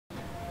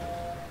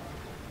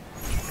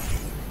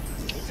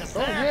Oh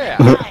yeah.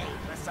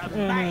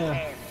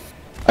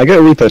 I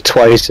get Reaper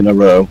twice in a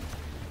row.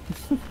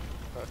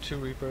 Two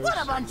Reapers. What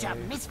a bunch of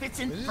misfits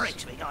and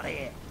freaks we got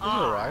here.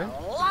 Alright.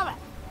 Love it.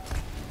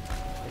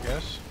 I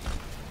guess.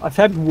 I've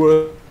had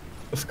worse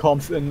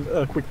comps in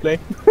quick play.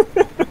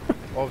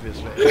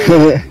 Obviously.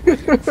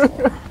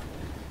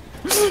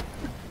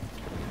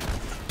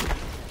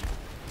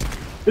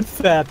 It's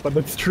sad, but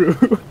it's true.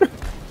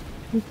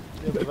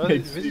 Yeah, but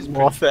Makes this is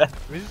more sad.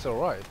 This is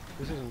alright.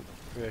 This isn't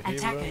a hero,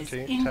 Attackers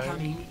tank.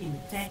 incoming in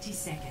 30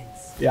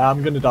 seconds. Yeah,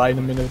 I'm gonna die in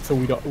a minute, so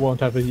we won't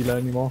have a healer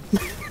anymore.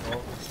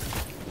 Well,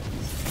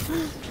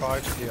 try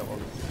to heal.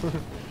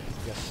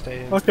 Yeah,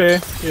 stay in. Okay,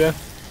 yeah.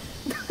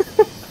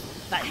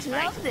 Thanks,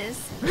 mate. Love this.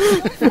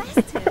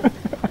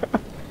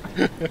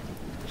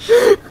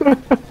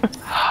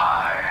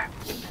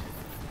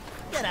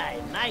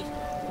 G'day, mate.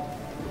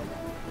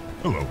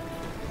 Hello.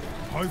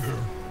 Hi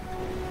there.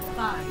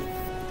 5,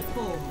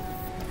 4,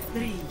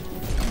 3,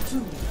 2,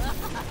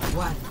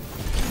 1. I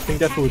think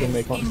that's what we don't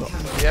make on top.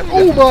 Yep.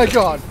 Oh my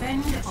god!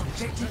 Defend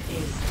objective A.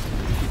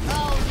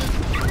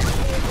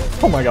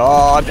 Oh my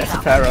god, that's a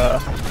terror.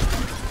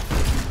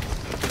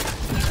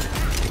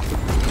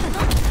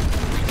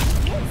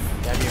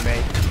 Damn you,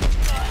 mate.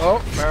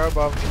 Oh, Mara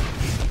above.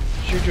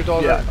 Shoot your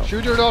daughter. Yeah, no.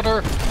 Shoot your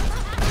daughter!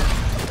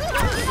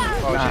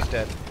 Oh, she's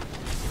dead.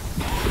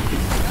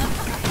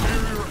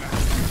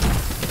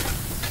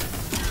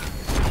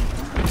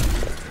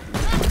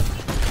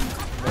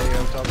 Lay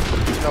on top.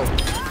 No.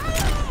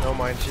 No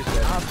mind, she's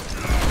dead.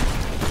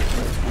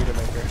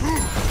 Widowmaker.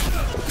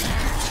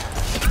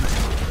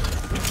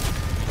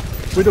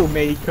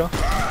 Widowmaker.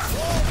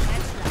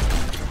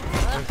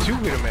 There are two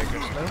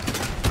Widowmakers, no?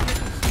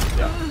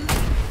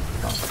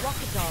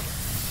 Rocket dog.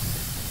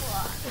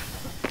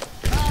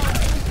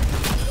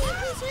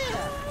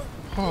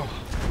 Oh.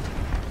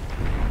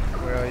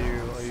 Where are you?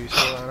 Are you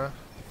still,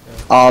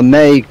 Anna?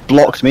 May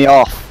blocked me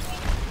off.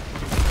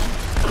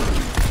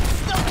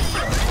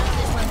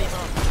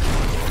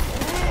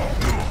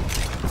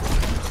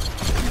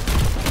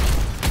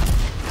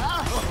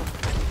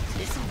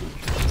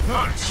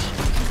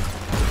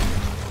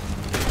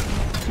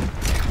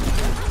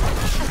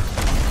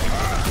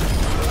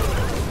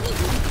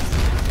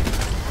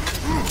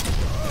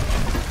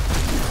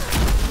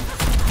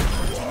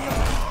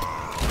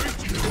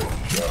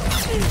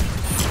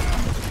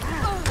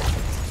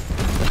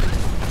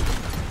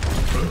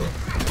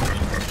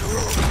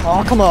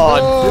 Oh, come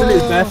on! Really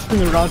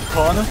messing around the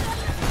corner?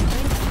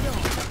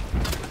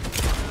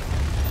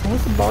 I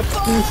was about to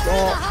do so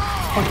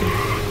fucking...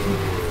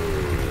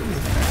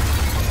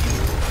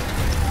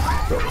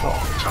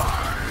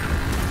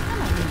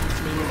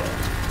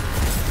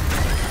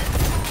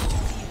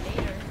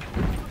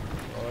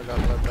 Oh, I got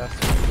my best.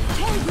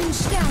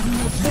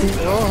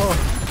 Oh!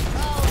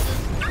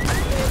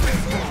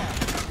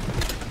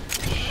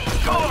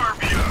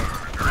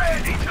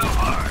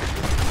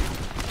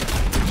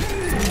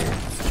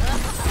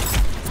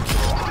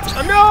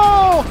 Oh,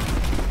 no!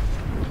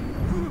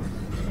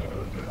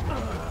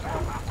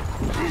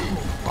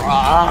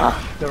 Ah!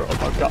 They're all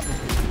about got me.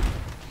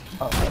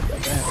 Oh my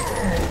god.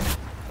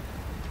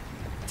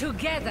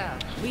 Together,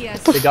 we are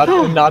They got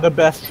another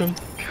bastion.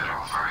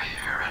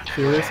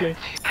 Seriously?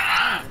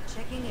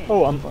 checking in.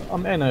 Oh,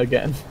 I'm Anna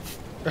again.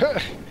 I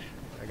got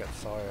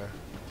Sawyer.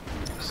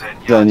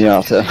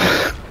 Zenyatta.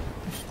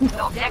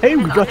 Hey,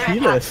 we got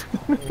healers!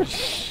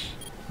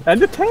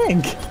 And a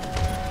tank!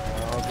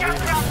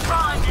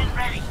 Primed and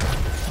ready.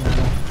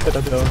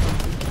 Better go.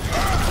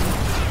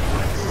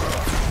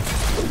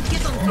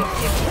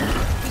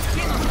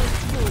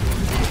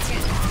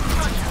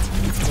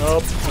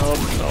 Nope, nope,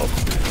 nope.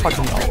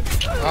 Fucking no.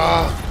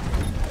 Ah!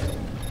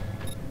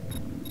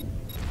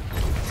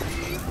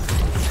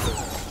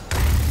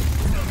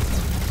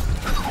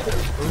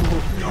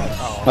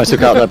 I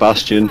took out their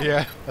bastion.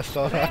 Yeah, I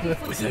saw that.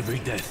 With every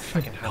death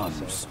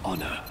comes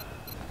honor.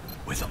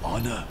 With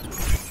honor,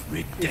 It's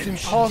redemption.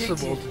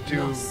 impossible to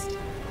do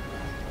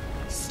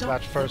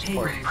that first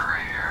part.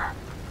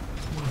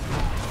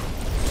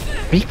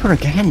 Reaper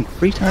again,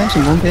 3 times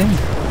in one game.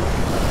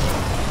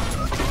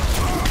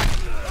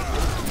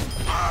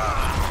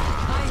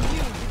 I knew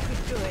you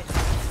could do it.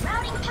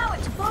 Routing power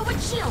to forward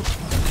shield.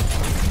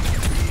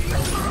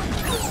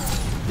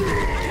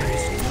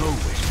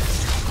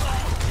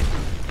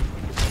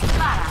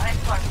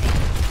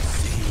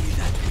 See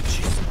that which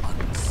is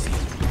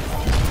unseen.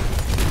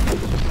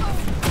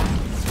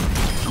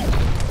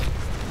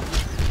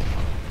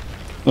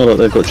 Oh look,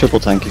 they've got triple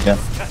tank again.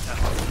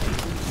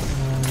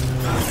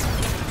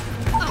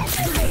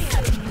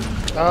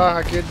 Ah,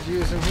 I could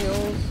use some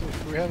heals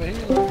if we have a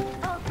healer.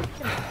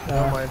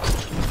 Never mind.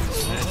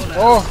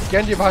 Oh,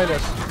 Genji behind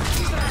us.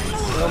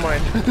 Never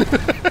mind.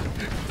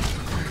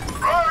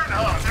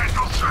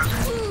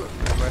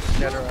 My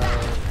scatter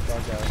arrow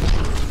bug out.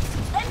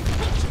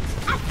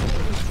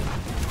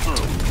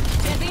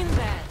 Get in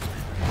there.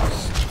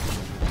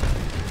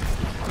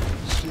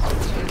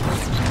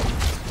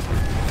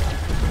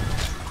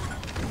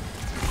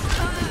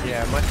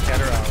 Yeah, my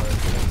scatter arrow.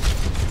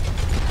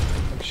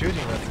 I'm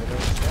shooting nothing. I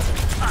don't scatter.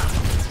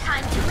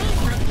 Time to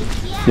raise my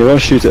DPS. You want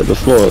to shoot it at the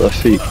floor at their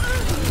feet.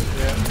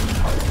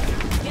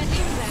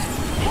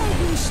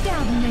 Helden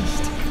sterben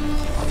nicht.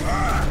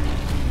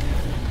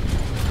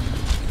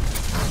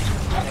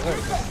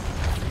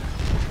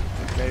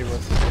 Maybe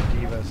with the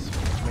divas.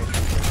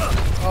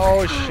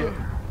 Oh shit.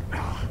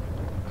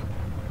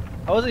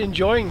 I was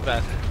enjoying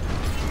that.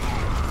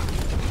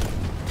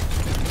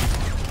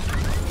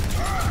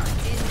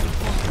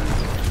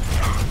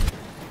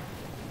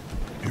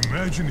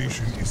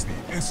 Imagination is the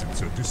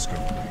essence of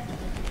discovery.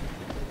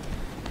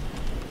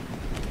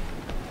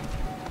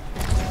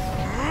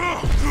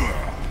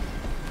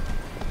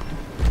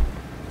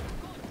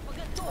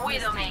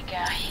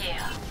 Widowmaker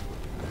here.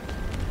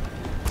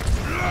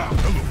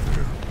 Hello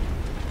there.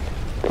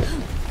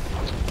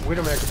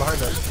 Widowmaker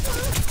behind us.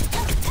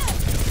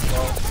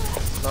 Well,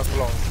 not for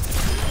long.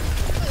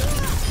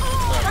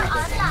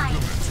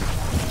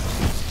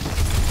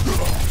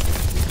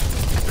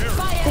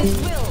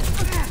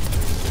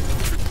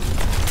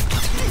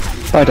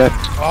 Hi, Dad.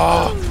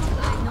 Oh!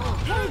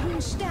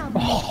 Helden sterben.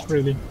 Oh,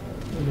 really?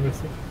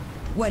 Interesting.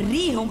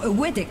 وريهم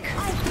قوتك.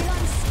 I feel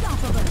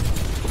unstoppable.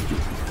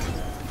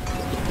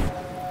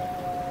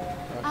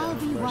 I'll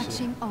be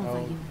watching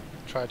over you.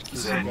 Try to keep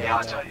him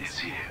down. is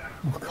here.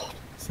 Oh god,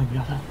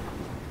 Zenyatta.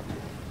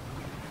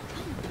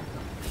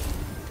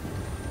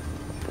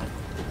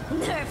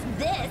 Nerf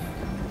this.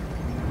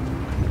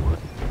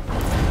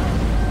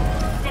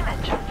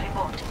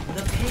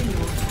 The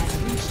payload has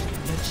reached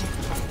the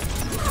checkpoint.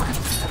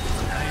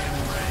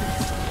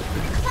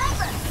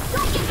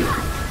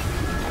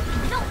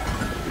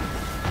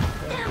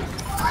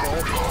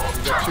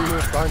 You got 2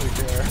 units behind you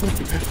there.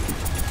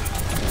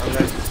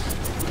 Unless...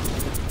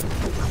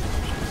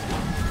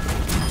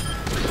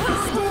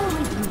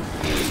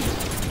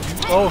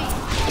 Oh!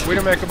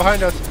 Widowmaker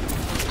behind us!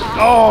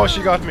 Oh,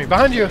 she got me!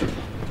 Behind you!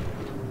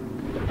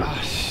 Ah,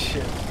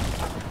 shit.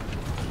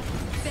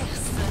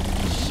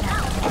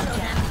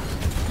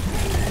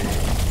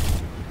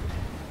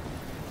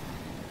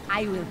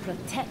 I will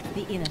protect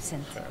the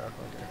innocent. Fair,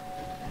 okay.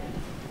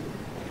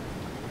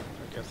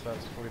 I guess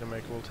that's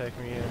Widowmaker will take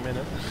me in a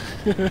minute.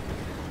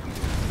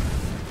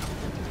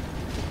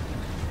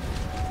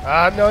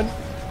 Ah, none!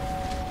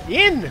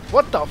 In!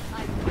 What the f—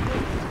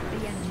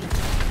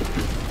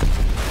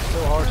 so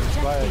hard to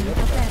fly at you.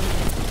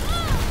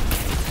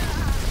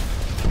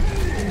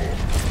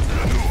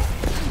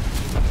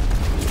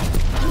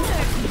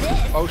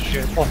 Oh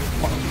shit. Oh.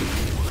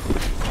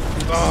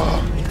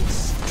 Oh.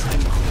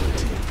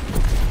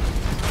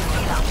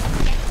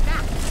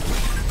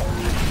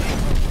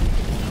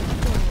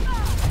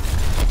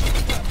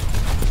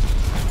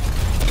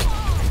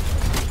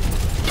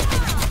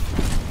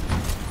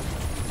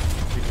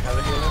 Did you have a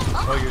healer?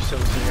 Oh, you're still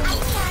seeing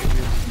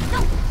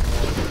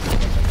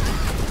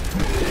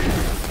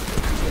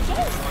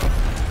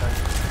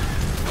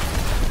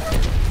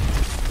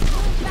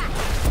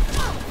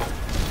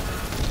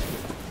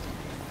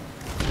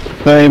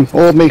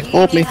Hold me,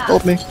 hold me,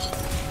 hold me.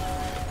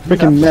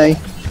 Freaking May.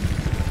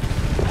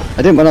 I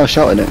didn't when I was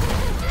shouting it.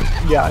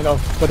 Yeah, I know,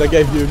 but I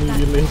gave you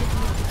immediately.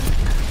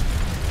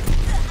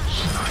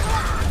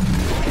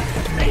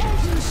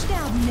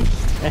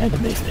 And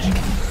amazing.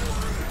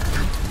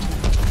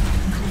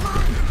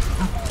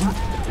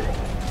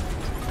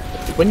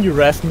 When you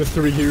rest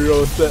mystery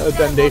heroes,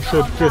 then they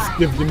should just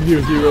give the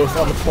new heroes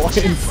all the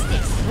points.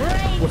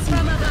 Would be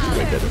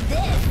way better.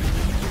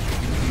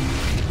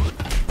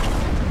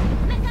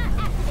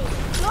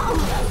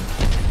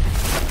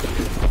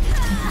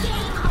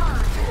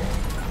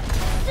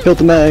 Killed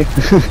the May.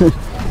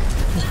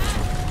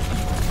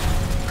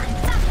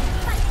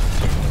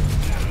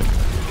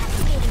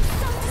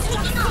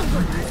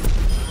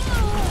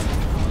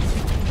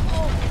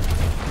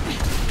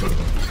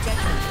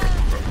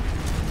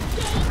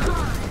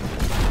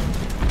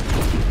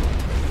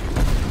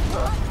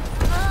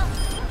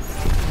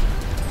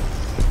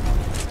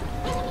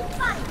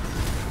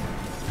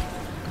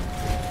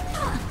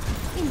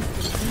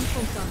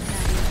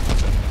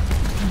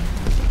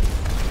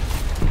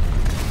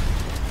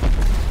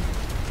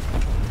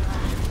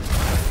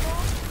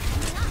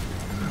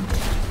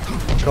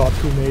 God,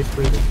 2 mates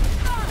really.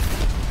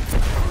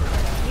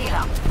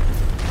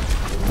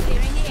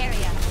 Clearing the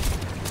area.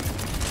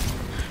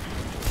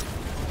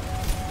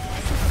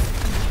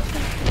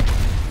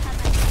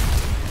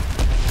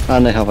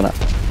 And they have an app.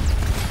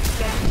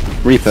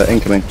 Reaper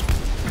incoming.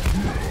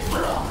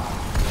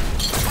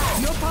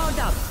 You're powered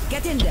up.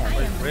 Get in there.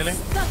 Really?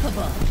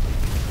 Unstoppable.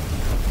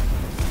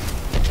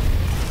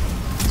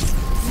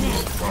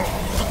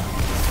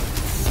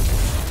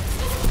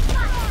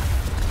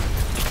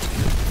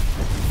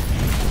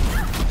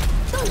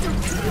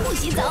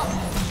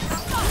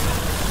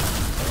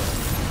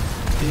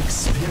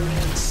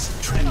 Experience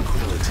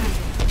tranquility.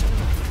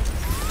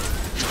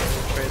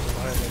 Crazy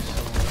behind us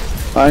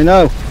somewhere. I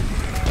know.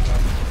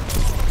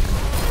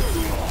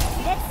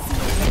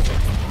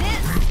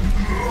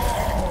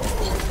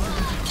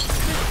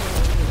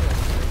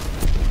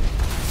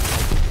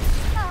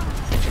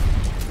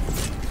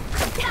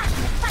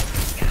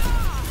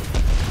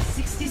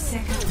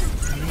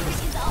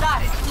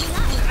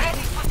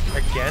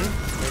 again?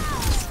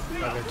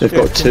 They've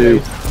got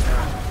two.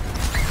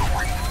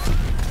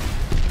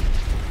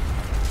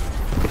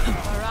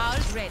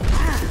 Morale's ready.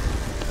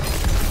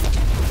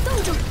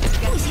 冻住，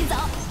不许走。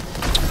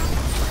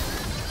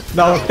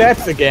 Now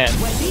that's again.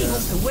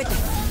 وريهم قوتك.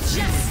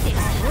 Justice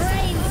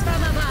reigns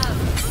from above.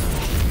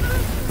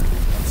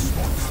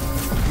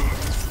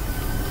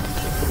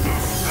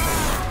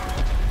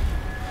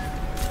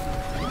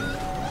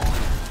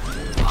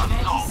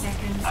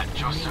 At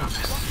your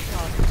service.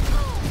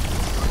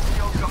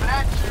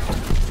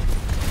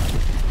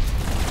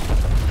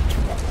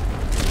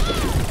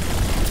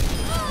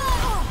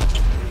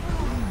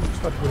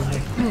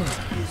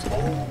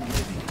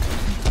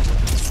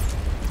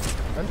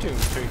 I'm doing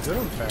pretty good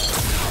on fast.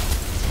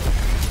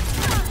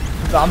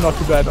 No, I'm not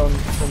too bad on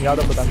the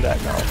other, but I'm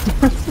dead now.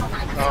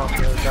 Oh,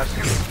 yeah, that's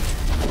good.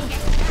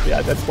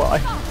 Yeah, that's why.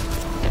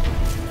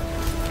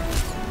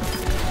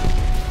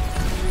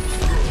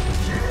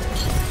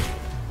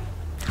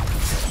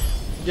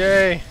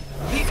 Yay!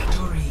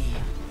 Victory.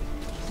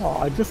 Oh,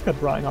 I just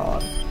got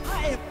Reinhardt.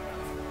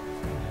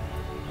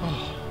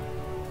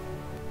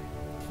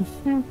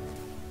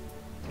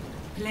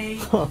 Play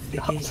Oh, of the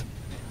God. game.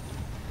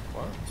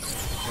 What?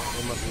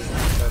 It must be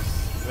that's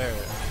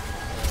there.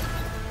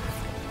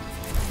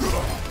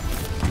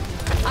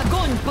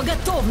 Огонь по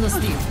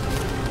готовности.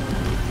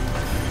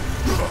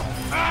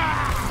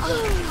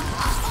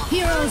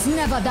 Heroes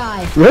never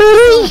die.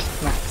 Really?